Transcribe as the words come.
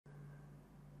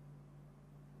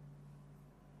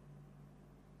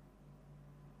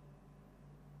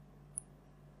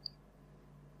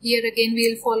Here again we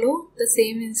will follow the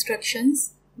same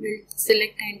instructions. We'll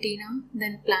select antenna,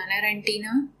 then planar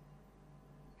antenna,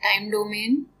 time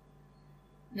domain,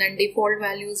 then default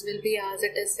values will be as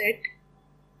it is set.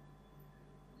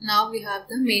 Now we have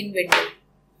the main window.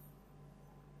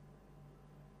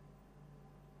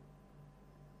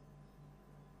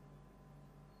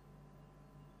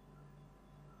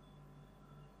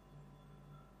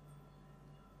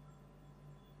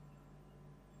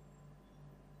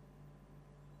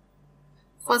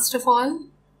 First of all,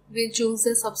 we'll choose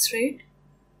the substrate.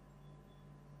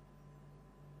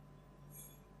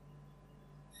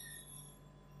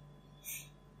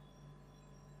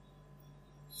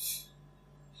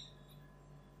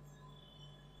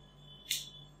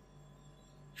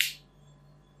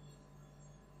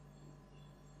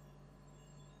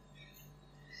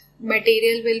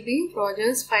 Material will be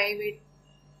Rogers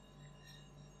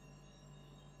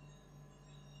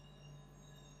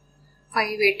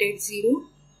 5880.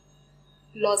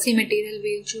 Lossy material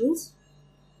we'll choose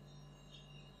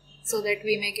so that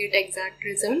we may get exact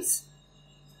results.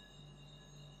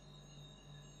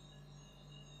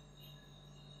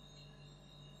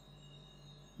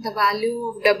 The value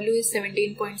of W is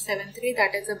 17.73,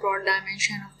 that is the broad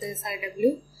dimension of the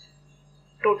SIW.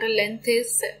 Total length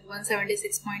is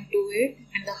 176.28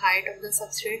 and the height of the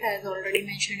substrate, as already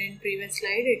mentioned in previous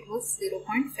slide, it was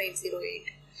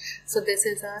 0.508. So this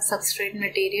is a substrate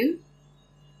material.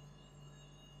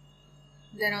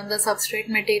 Then on the substrate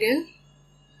material,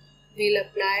 we'll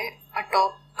apply a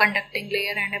top conducting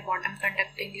layer and a bottom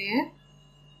conducting layer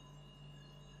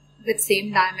with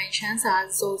same dimensions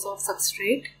as those of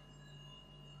substrate.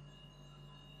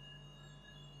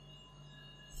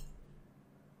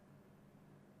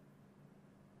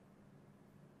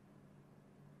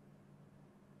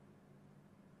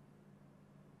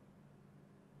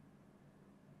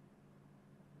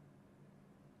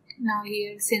 Now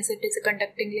here, since it is a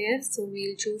conducting layer, so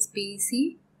we'll choose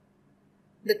PEC.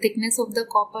 The thickness of the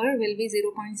copper will be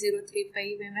 0.035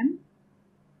 mm.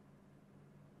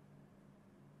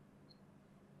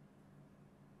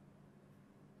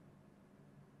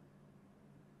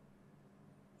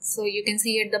 So you can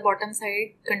see at the bottom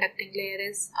side, conducting layer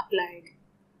is applied.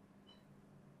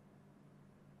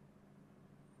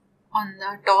 On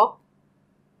the top,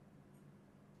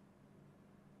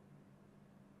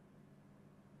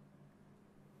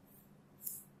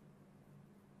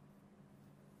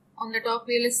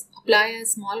 we'll apply a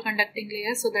small conducting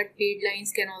layer so that feed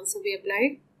lines can also be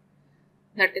applied.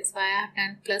 That is why I have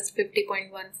done plus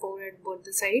 50.14 at both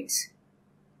the sides.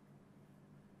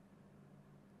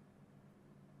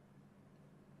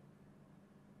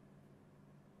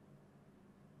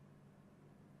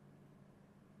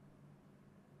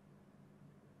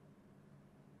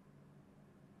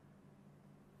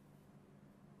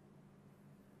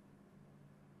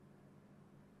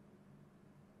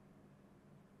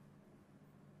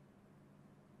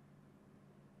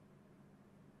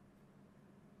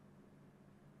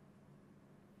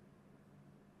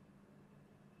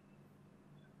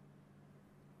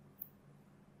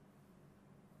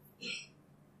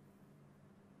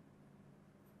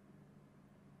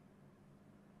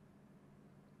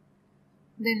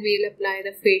 Then we'll apply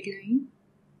the fade line.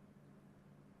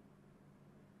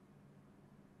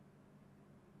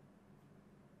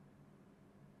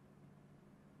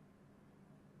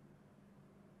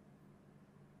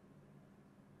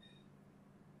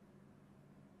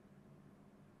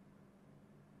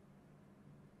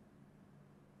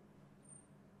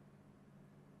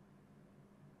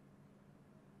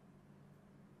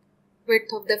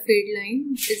 Width of the fade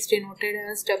line is denoted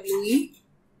as WE.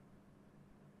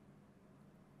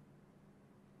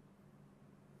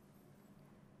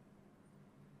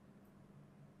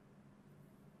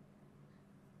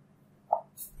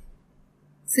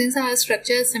 Since our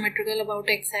structure is symmetrical about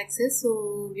x-axis,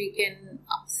 so we can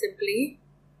simply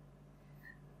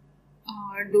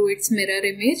do its mirror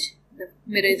image, the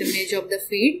mirror image of the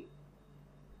feed.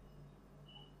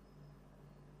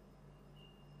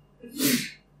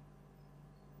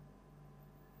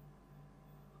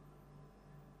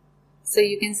 So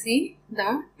you can see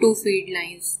the two feed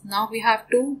lines. Now we have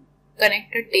to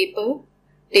connect a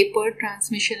tapered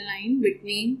transmission line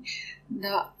between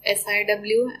the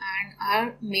SIW and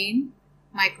our main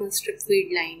microstrip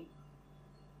feed line.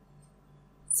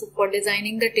 So for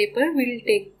designing the taper, we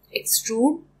will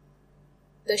extrude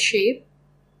the shape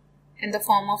in the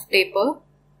form of taper.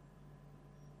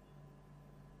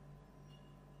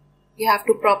 You have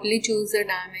to properly choose the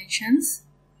dimensions.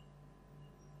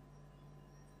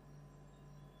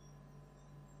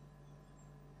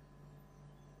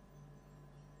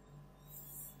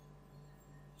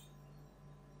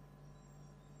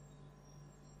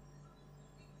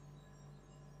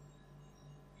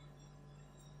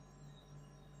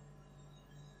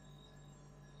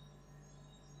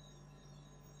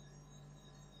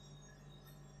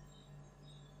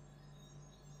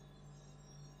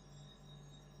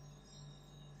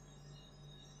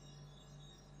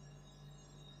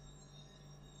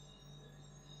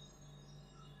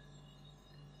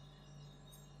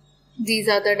 These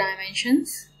are the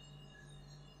dimensions.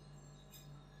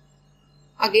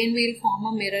 Again we'll form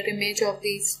a mirror image of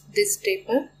this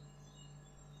taper.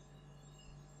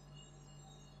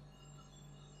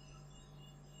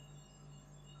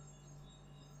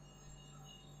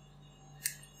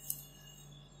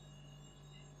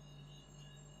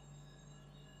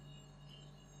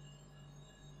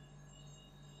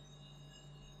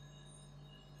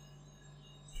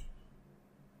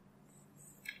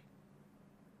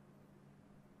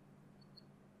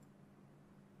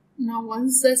 Now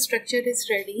once the structure is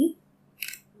ready,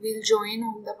 we'll join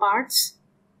all the parts.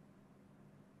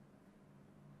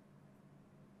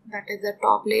 That is the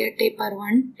top layer, taper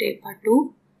 1, taper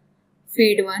 2,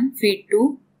 feed 1, feed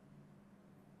 2.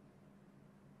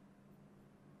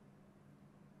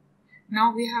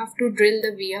 Now we have to drill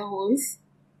the via holes.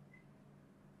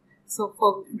 So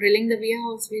for drilling the via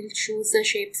holes, we'll choose the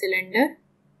shape cylinder.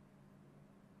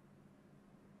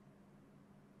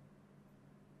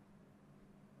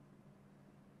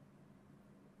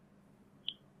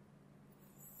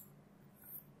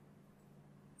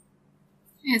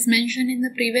 As mentioned in the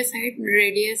previous slide,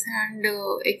 radius and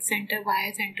X center,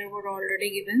 Y center were already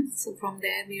given. So from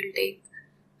there we will take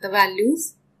the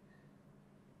values.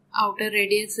 Outer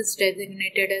radius is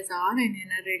designated as R and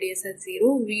inner radius as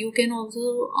 0. You can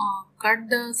also cut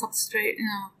the substrate,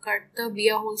 cut the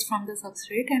via holes from the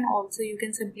substrate, and also you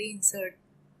can simply insert.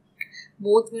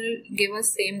 Both will give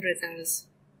us same results.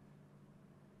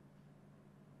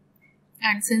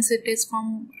 And since it is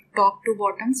from top to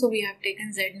bottom, so we have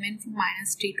taken Z min from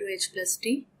minus T to H plus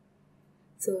T.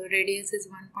 So radius is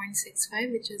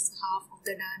 1.65, which is half of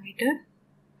the diameter.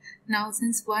 Now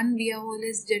since one via hole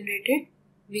is generated,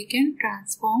 we can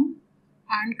transform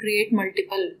and create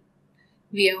multiple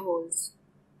via holes.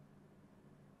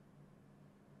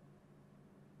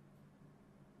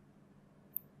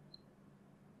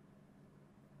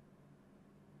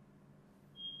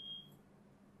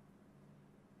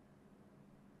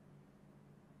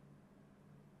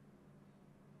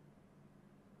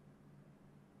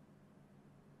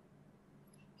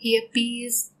 Here P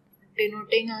is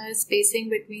denoting our spacing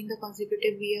between the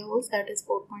consecutive via holes, that is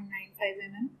 4.95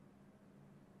 mm.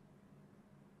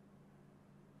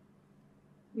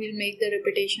 We'll make the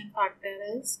repetition factor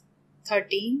as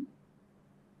 13.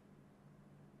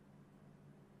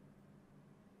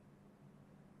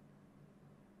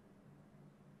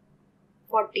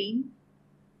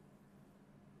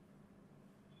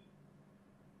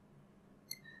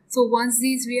 So once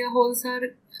these via holes are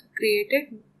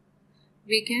created,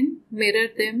 we can mirror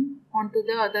them onto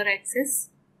the other axis.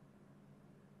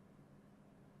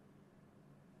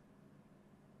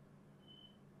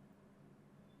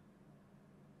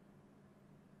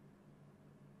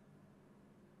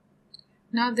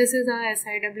 Now this is our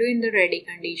SIW in the ready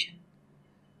condition.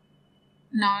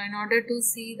 Now in order to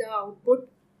see the output,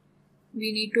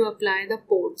 we need to apply the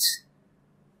ports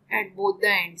at both the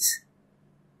ends.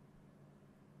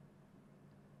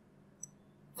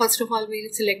 First of all,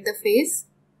 we'll select the face,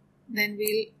 then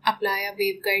we'll apply a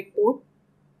waveguide port.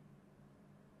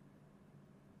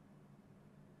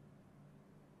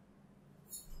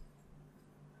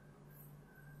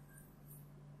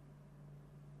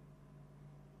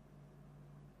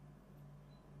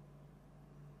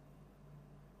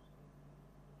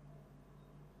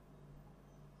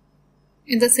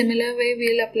 In the similar way,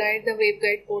 we'll apply the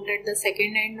waveguide port at the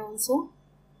second end also.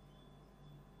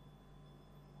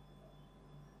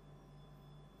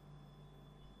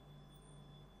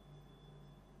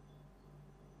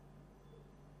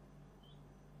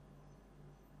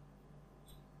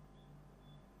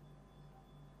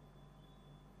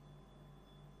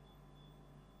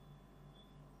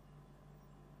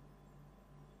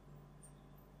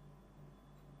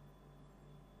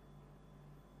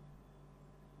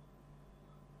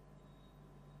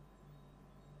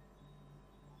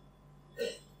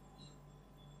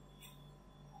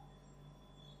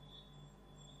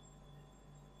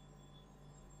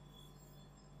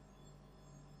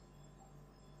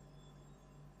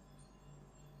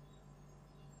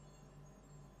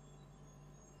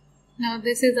 Now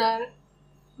this is our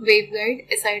waveguide,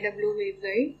 SIW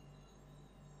waveguide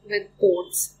with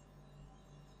ports.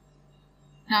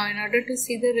 Now in order to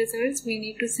see the results, we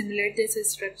need to simulate this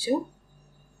structure.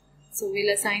 So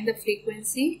we'll assign the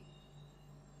frequency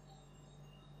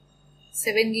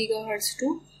 7 GHz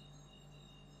to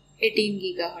 18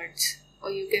 GHz,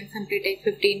 or you can simply take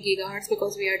 15 GHz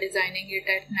because we are designing it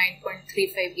at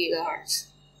 9.35 GHz.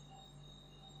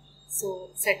 So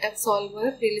setup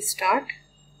solver will start.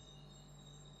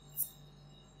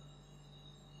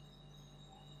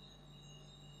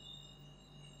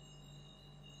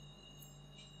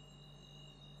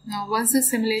 Now once the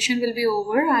simulation will be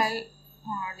over, I'll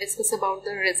discuss about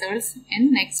the results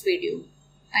in next video.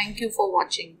 Thank you for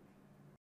watching.